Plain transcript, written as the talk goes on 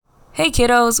Hey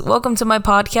kiddos, welcome to my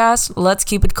podcast, Let's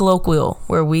Keep It Colloquial,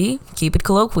 where we keep it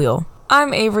colloquial.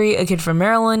 I'm Avery, a kid from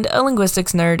Maryland, a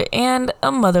linguistics nerd, and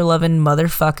a mother-loving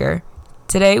motherfucker.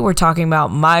 Today we're talking about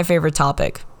my favorite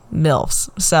topic, MILFs.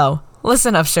 So,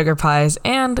 listen up sugar pies,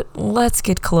 and let's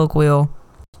get colloquial.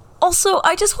 Also,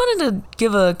 I just wanted to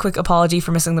give a quick apology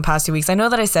for missing the past 2 weeks. I know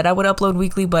that I said I would upload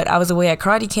weekly, but I was away at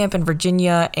karate camp in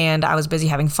Virginia, and I was busy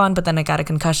having fun, but then I got a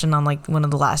concussion on one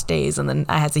of the last days, and then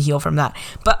I had to heal from that.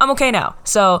 But I'm okay now,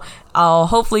 so I'll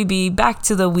hopefully be back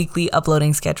to the weekly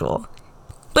uploading schedule.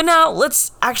 But now,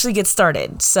 let's actually get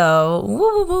started. So,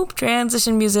 whoop whoop whoop,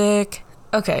 transition music.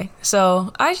 Okay,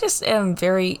 so I just am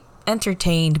very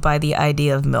entertained by the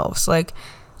idea of MILFs.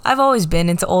 I've always been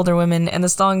into older women, and the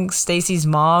song Stacy's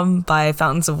Mom by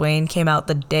Fountains of Wayne came out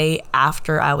the day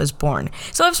after I was born.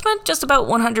 So I've spent just about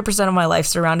 100% of my life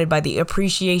surrounded by the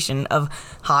appreciation of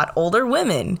hot older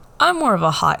women. I'm more of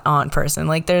a hot aunt person.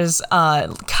 There's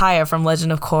Kaya from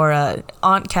Legend of Korra,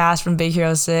 Aunt Cass from Big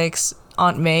Hero 6,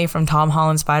 Aunt May from Tom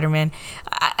Holland Spider-Man.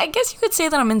 I guess you could say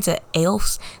that I'm into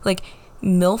AILFs,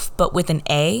 MILF but with an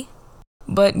A.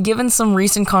 But given some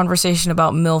recent conversation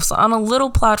about MILFs on a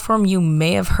little platform you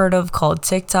may have heard of called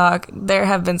TikTok, there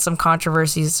have been some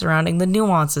controversies surrounding the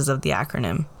nuances of the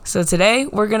acronym. So today,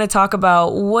 we're going to talk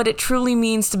about what it truly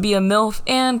means to be a MILF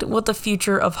and what the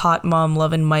future of hot mom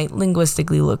lovin' might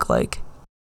linguistically look like.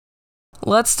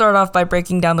 Let's start off by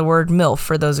breaking down the word MILF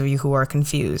for those of you who are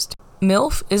confused.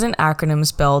 MILF is an acronym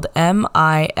spelled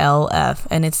MILF,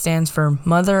 and it stands for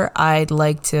Mother I'd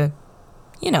Like to,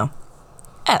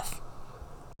 F.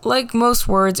 Like most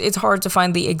words, it's hard to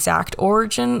find the exact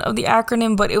origin of the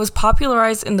acronym, but it was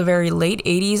popularized in the very late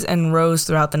 80s and rose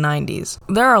throughout the 90s.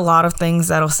 There are a lot of things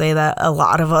that'll say that a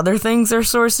lot of other things are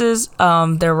sources.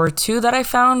 There were two that I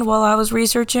found while I was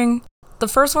researching. The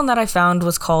first one that I found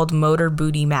was called Motor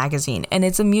Booty Magazine, and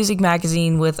it's a music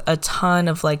magazine with a ton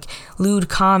of lewd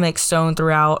comics sewn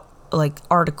throughout,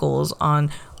 articles on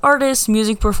artists,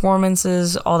 music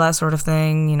performances, all that sort of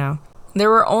thing, There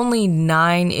were only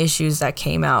 9 issues that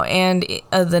came out, and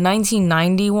the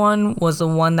 1990 one was the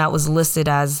one that was listed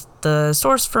as the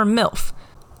source for MILF.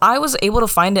 I was able to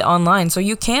find it online, so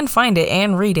you can find it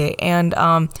and read it, and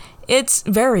it's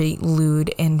very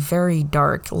lewd and very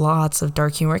dark. Lots of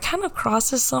dark humor. It kind of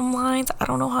crosses some lines. I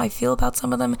don't know how I feel about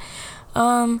some of them.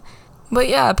 But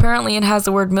yeah, apparently it has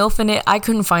the word MILF in it. I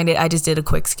couldn't find it. I just did a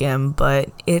quick skim,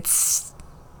 but it's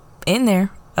in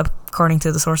there, according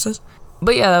to the sources.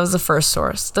 But yeah, that was the first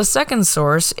source. The second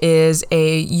source is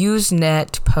a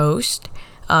Usenet post.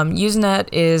 Usenet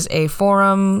is a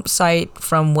forum site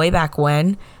from way back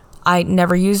when. I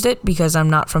never used it because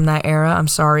I'm not from that era. I'm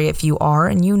sorry if you are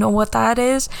and you know what that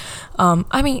is. I'm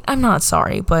not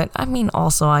sorry, but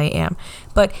also I am.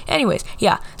 But anyways,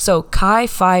 yeah, so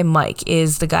Kai-Fi Mike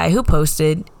is the guy who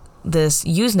posted this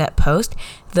Usenet post.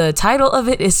 The title of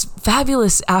it is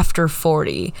Fabulous After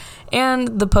 40,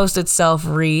 and the post itself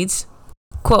reads,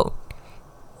 quote,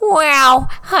 "Wow,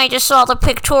 I just saw the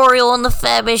pictorial in the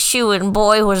Feb issue and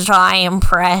boy was I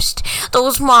impressed.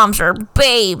 Those moms are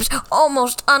babes,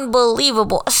 almost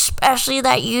unbelievable, especially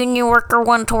that union worker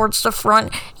one towards the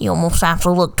front. You almost have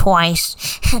to look twice.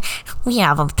 We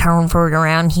have a term for it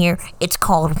around here. It's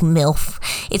called MILF.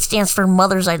 It stands for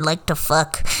Mothers I'd Like to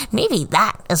Fuck. Maybe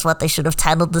that is what they should have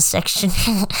titled the section."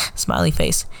 Smiley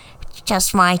face.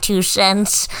 "Just my 2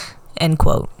 cents. End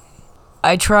quote.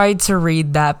 I tried to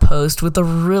read that post with a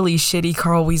really shitty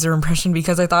Carl Wheezer impression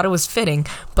because I thought it was fitting,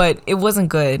 but it wasn't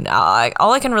good.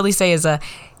 All I can really say is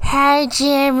 "Hi,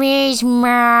 Jimmy's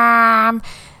mom."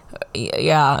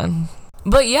 Yeah.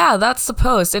 But yeah, that's the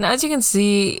post. And as you can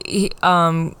see,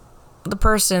 the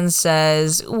person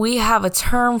says, "We have a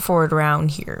term for it around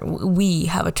here. We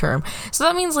have a term." So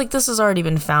that means this has already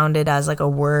been founded as a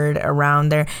word around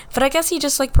there. But I guess he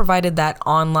just provided that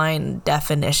online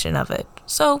definition of it.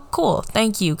 So cool.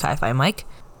 Thank you, Kai-Fi Mike.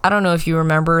 I don't know if you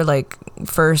remember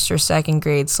first or second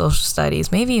grade social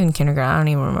studies, maybe even kindergarten, I don't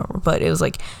even remember, but it was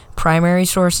primary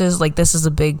sources. This is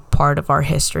a big part of our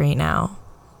history now.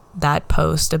 That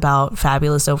post about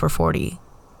Fabulous Over 40.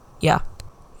 Yeah.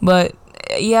 But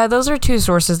yeah, those are 2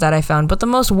 sources that I found, but the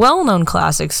most well-known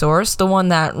classic source, the one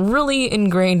that really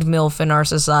ingrained MILF in our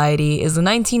society, is the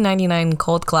 1999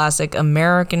 cult classic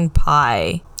American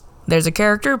Pie. There's a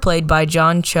character played by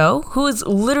John Cho who is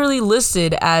literally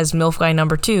listed as MILF guy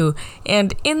number 2,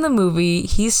 and in the movie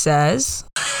he says,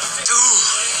 "Dude,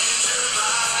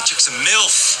 that chick's a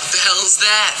MILF. What the hell's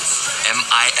that?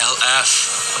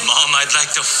 MILF. Mom, I'd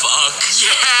like to fuck."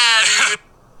 Yeah, dude.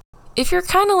 If you're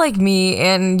kind of like me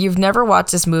and you've never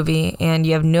watched this movie and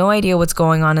you have no idea what's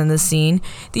going on in this scene,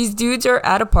 these dudes are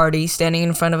at a party standing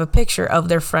in front of a picture of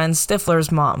their friend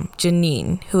Stifler's mom,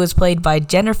 Janine, who is played by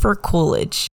Jennifer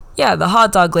Coolidge. Yeah, the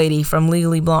hot dog lady from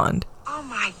Legally Blonde. Oh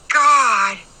my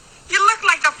God, you look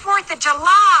like the 4th of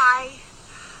July.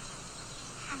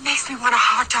 It makes me want a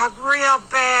hot dog real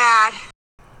bad.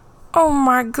 Oh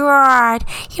my God,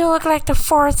 you look like the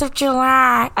 4th of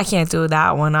July. I can't do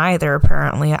that one either,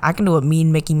 apparently. I can do a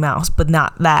mean Mickey Mouse, but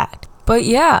not that. But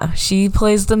yeah, she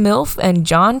plays the MILF, and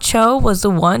John Cho was the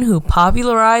one who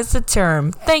popularized the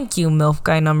term. Thank you, MILF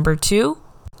guy number 2.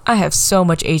 I have so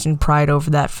much Asian pride over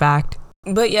that fact.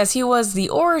 But yes, he was the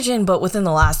origin, but within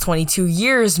the last 22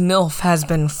 years, MILF has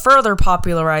been further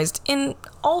popularized in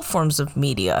all forms of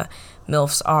media.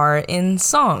 MILFs are in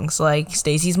songs like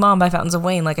Stacy's Mom by Fountains of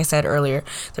Wayne, like I said earlier.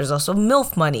 There's also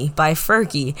MILF Money by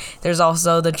Fergie. There's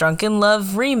also the Drunken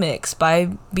Love remix by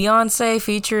Beyonce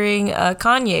featuring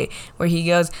Kanye, where he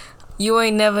goes, "You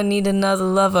ain't never need another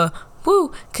lover,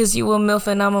 woo, cause you a MILF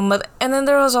and I'm a mother." And then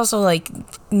there was also like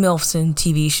MILFs in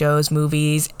TV shows,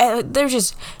 movies. They're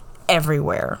just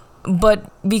everywhere.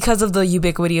 But because of the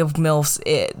ubiquity of MILFs,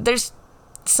 there's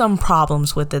some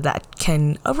problems with it that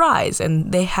can arise,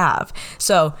 and they have.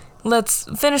 So let's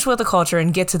finish with the culture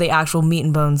and get to the actual meat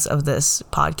and bones of this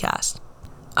podcast.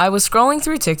 I was scrolling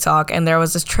through TikTok and there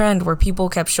was this trend where people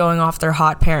kept showing off their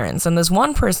hot parents, and this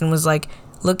one person was like,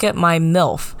 "Look at my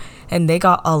MILF," and they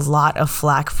got a lot of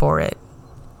flack for it.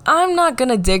 I'm not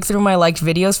gonna dig through my liked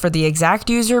videos for the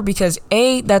exact user because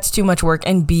A, that's too much work,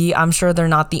 and B, I'm sure they're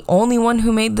not the only one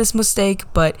who made this mistake,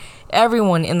 but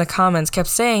everyone in the comments kept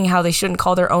saying how they shouldn't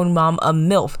call their own mom a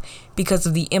MILF because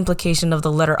of the implication of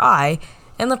the letter I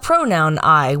and the pronoun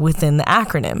I within the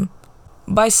acronym.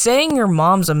 By saying your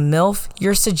mom's a MILF,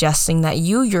 you're suggesting that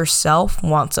you yourself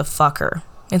want to fuck her.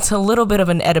 It's a little bit of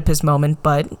an Oedipus moment,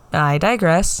 but I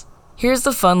digress. Here's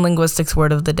the fun linguistics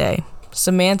word of the day.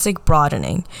 Semantic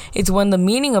broadening. It's when the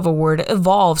meaning of a word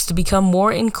evolves to become more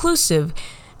inclusive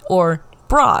or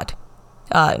broad.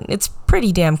 It's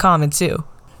pretty damn common too.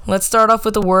 Let's start off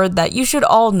with a word that you should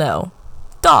all know.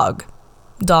 Dog.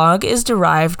 Dog is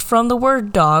derived from the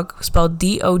word dog, spelled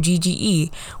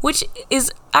D-O-G-G-E, which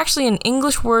is actually an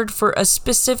English word for a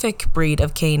specific breed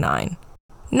of canine.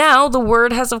 Now, the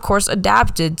word has of course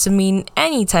adapted to mean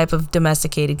any type of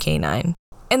domesticated canine.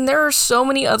 And there are so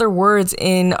many other words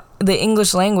in the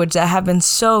English language that have been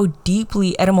so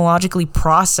deeply etymologically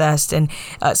processed and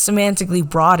semantically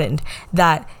broadened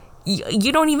that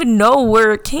you don't even know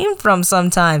where it came from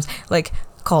sometimes. Like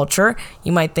culture,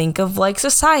 you might think of like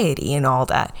society and all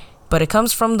that. But it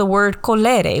comes from the word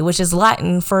colere, which is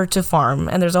Latin for to farm.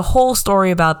 And there's a whole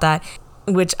story about that,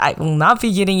 which I will not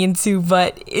be getting into,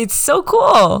 but it's so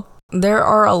cool. There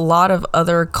are a lot of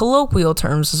other colloquial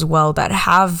terms as well that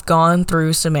have gone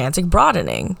through semantic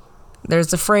broadening. There's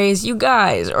the phrase you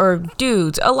guys or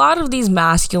dudes. A lot of these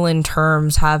masculine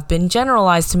terms have been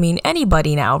generalized to mean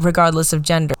anybody now, regardless of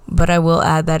gender. But I will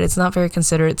add that it's not very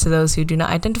considerate to those who do not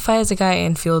identify as a guy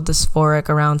and feel dysphoric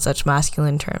around such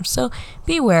masculine terms. So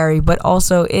be wary, but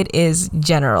also it is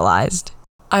generalized.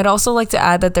 I'd also like to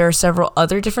add that there are several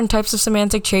other different types of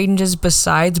semantic changes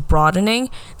besides broadening.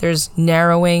 There's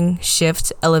narrowing,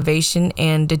 shift, elevation,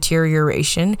 and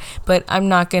deterioration, but I'm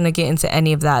not going to get into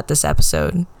any of that this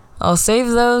episode. I'll save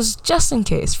those just in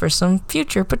case for some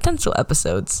future potential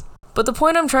episodes. But the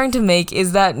point I'm trying to make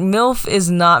is that MILF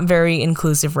is not very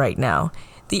inclusive right now.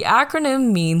 The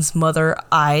acronym means mother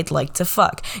I'd like to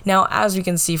fuck. Now, as we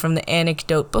can see from the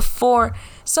anecdote before,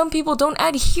 some people don't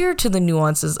adhere to the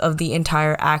nuances of the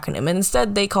entire acronym, and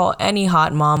instead they call any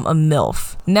hot mom a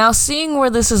MILF. Now, seeing where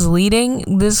this is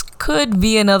leading, this could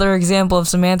be another example of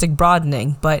semantic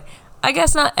broadening, but I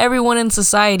guess not everyone in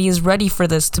society is ready for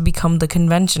this to become the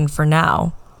convention for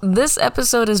now. This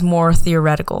episode is more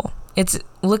theoretical. It's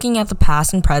looking at the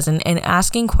past and present and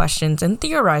asking questions and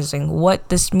theorizing what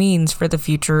this means for the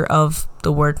future of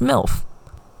the word MILF.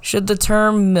 Should the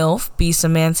term MILF be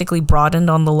semantically broadened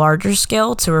on the larger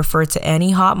scale to refer to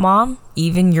any hot mom,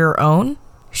 even your own?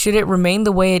 Should it remain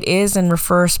the way it is and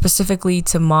refer specifically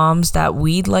to moms that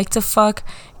we'd like to fuck?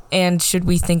 And should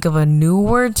we think of a new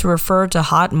word to refer to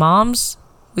hot moms?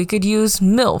 We could use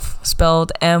MILF,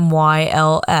 spelled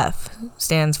M-Y-L-F,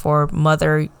 stands for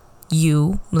mother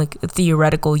you, like a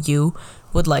theoretical you,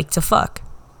 would like to fuck.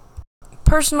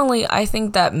 Personally, I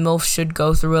think that MILF should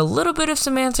go through a little bit of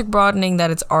semantic broadening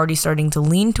that it's already starting to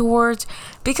lean towards,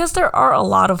 because there are a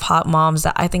lot of hot moms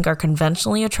that I think are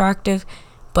conventionally attractive,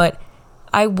 but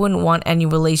I wouldn't want any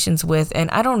relations with, and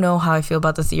I don't know how I feel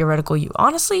about the theoretical you.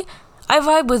 Honestly, I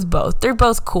vibe with both. They're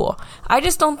both cool. I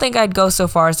just don't think I'd go so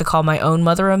far as to call my own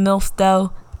mother a MILF,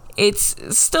 though. It's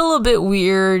still a bit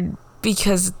weird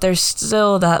because there's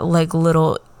still that like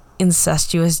little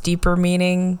incestuous deeper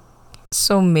meaning.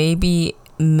 So maybe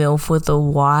MILF with a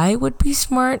Y would be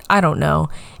smart. I don't know.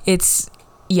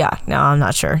 I'm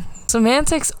not sure.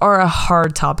 Semantics are a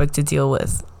hard topic to deal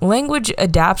with. Language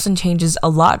adapts and changes a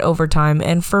lot over time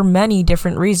and for many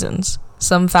different reasons.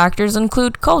 Some factors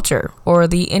include culture, or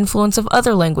the influence of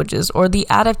other languages, or the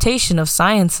adaptation of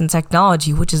science and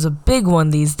technology, which is a big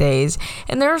one these days,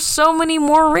 and there are so many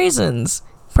more reasons.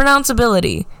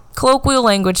 Pronounceability. Colloquial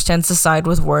language tends to side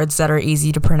with words that are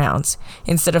easy to pronounce.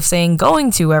 Instead of saying going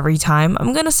to every time,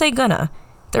 I'm gonna say gonna.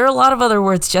 There are a lot of other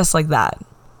words just like that.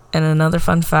 And another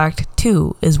fun fact,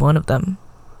 to is one of them.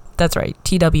 That's right,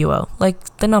 TWO,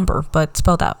 like the number, but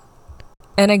spelled out.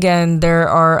 And again, there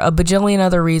are a bajillion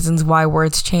other reasons why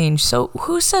words change, so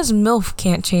who says MILF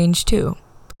can't change too?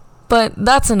 But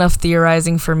that's enough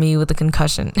theorizing for me with a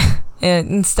concussion.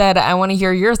 Instead, I want to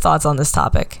hear your thoughts on this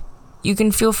topic. You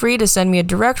can feel free to send me a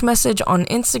direct message on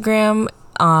Instagram.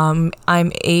 I'm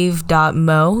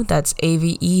ave.mo, that's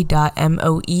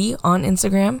ave.moe on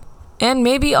Instagram. And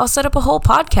maybe I'll set up a whole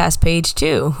podcast page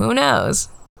too, who knows?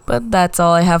 But that's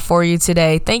all I have for you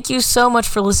today. Thank you so much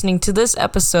for listening to this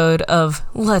episode of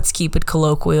Let's Keep It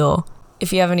Colloquial.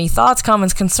 If you have any thoughts,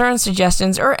 comments, concerns,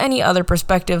 suggestions, or any other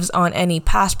perspectives on any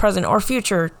past, present, or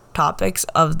future topics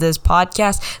of this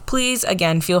podcast, please,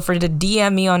 again, feel free to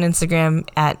DM me on Instagram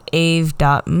at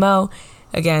ave.mo.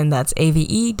 Again, that's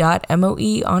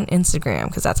ave.moe on Instagram,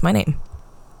 because that's my name.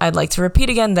 I'd like to repeat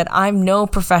again that I'm no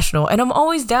professional, and I'm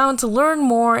always down to learn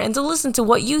more and to listen to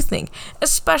what you think,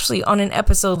 especially on an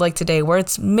episode like today where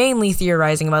it's mainly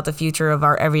theorizing about the future of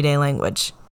our everyday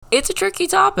language. It's a tricky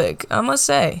topic, I must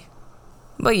say.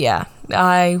 But yeah,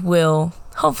 I will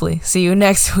hopefully see you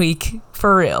next week,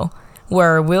 for real,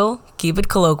 where we'll keep it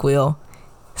colloquial.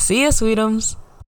 See ya, sweetums!